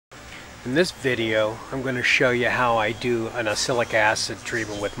In this video, I'm going to show you how I do an oxalic acid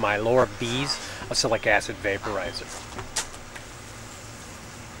treatment with my Lorob Bees Oxalic Acid Vaporizer.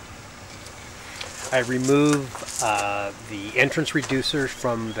 I remove the entrance reducers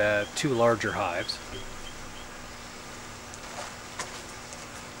from the two larger hives.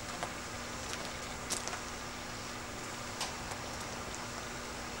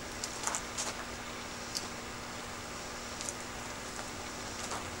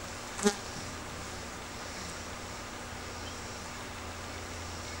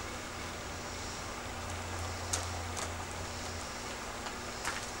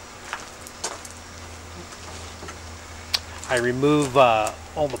 I remove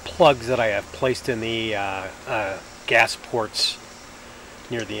all the plugs that I have placed in the gas ports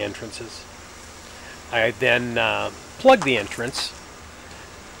near the entrances. I then plug the entrance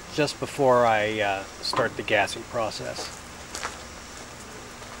just before I start the gassing process.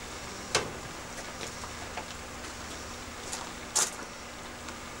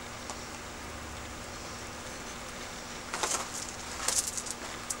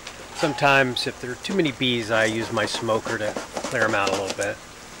 Sometimes, if there are too many bees, I use my smoker to clear them out a little bit.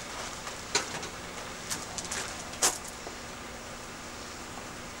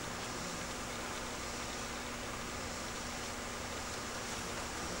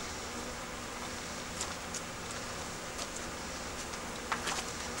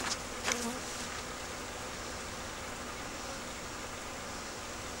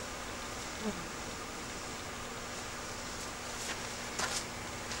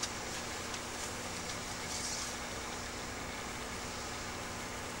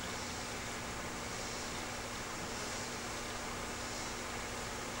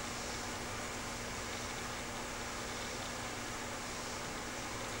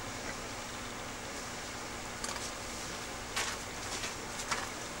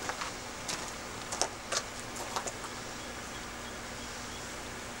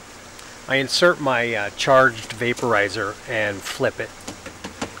 I insert my charged vaporizer and flip it.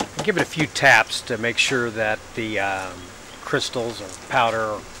 I give it a few taps to make sure that the crystals or powder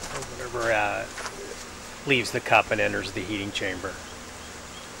or whatever leaves the cup and enters the heating chamber.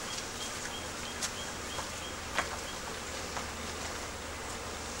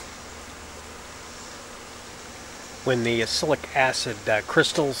 When the oxalic acid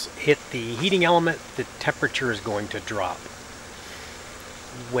crystals hit the heating element, the temperature is going to drop.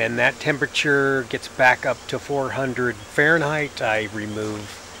 When that temperature gets back up to 400 Fahrenheit, I remove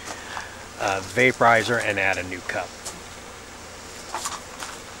the vaporizer and add a new cup.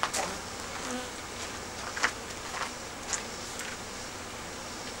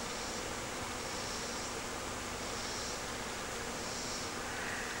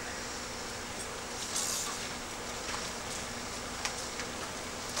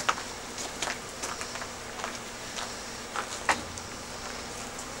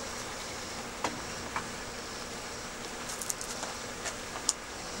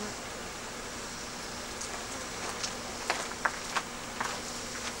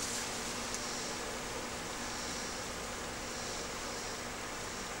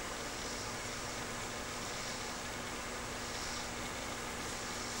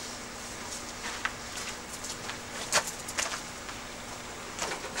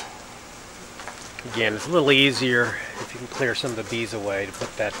 Again, it's a little easier if you can clear some of the bees away to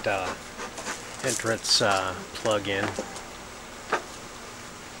put that entrance plug in.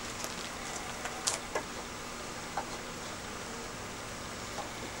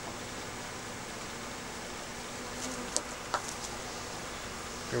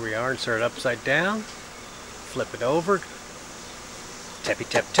 Here we are, insert it upside down, flip it over, tappy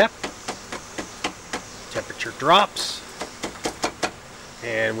tap tap, temperature drops,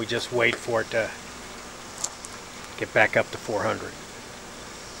 and we just wait for it to get back up to 400.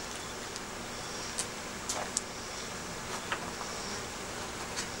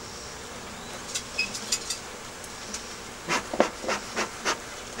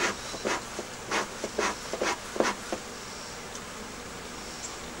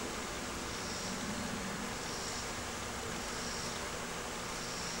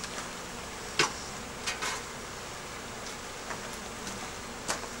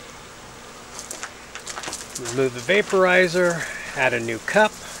 Remove the vaporizer, add a new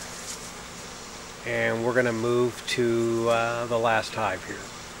cup, and we're going to move to the last hive here.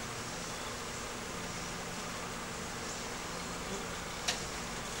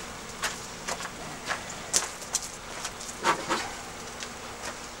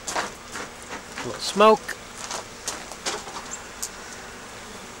 A little smoke.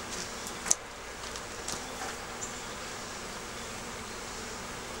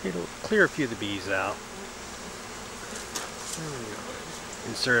 It'll clear a few of the bees out.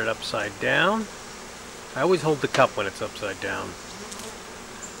 Insert it upside down. I always hold the cup when it's upside down.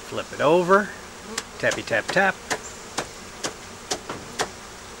 Flip it over. Tappy tap tap.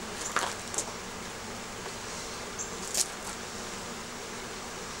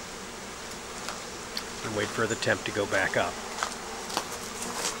 And wait for the temp to go back up.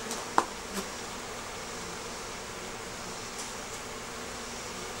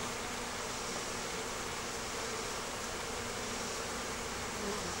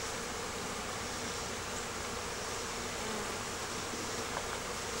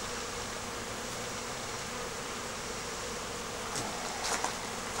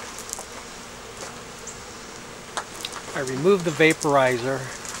 I remove the vaporizer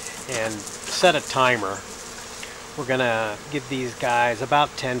and set a timer. We're going to give these guys about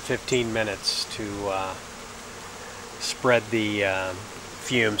 10-15 minutes to spread the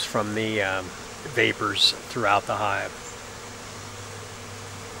fumes from the vapors throughout the hive.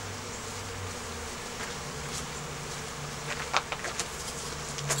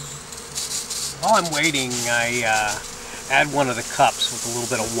 While I'm waiting, I add one of the cups with a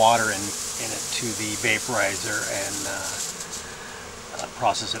little bit of water in it to the vaporizer and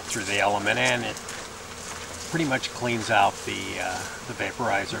process it through the element, and it pretty much cleans out the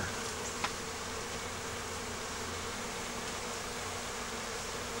vaporizer.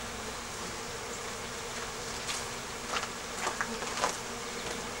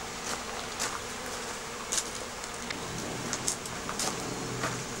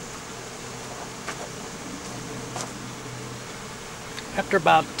 After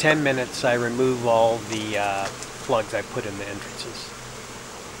about 10 minutes, I remove all the plugs I put in the entrances.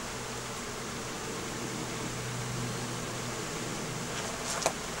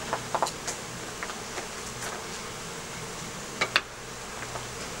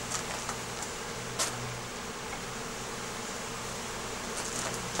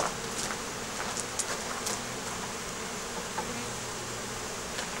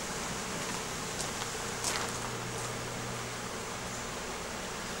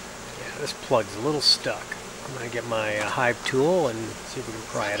 This plug's a little stuck. I'm going to get my hive tool and see if we can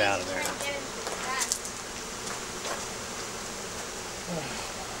pry it out of there.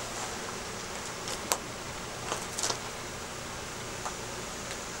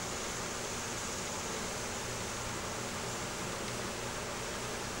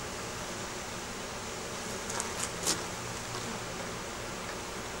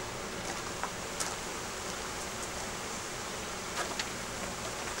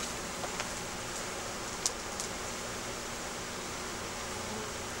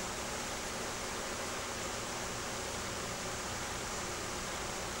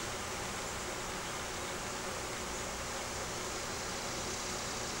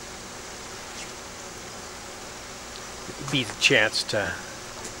 Bees a chance to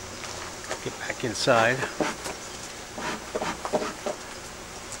get back inside.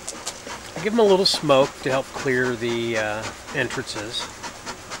 I give them a little smoke to help clear the entrances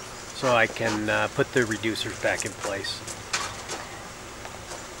so I can put the reducers back in place.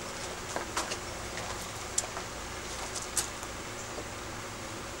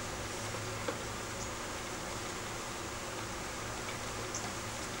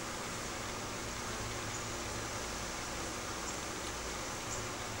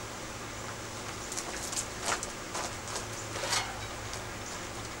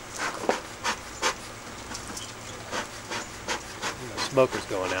 Smoker's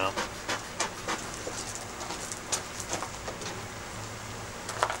going out.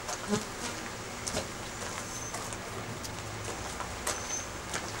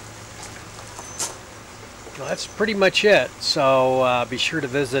 Well, that's pretty much it. So be sure to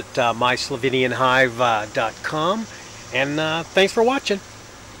visit myslovenianhive.com, and thanks for watching.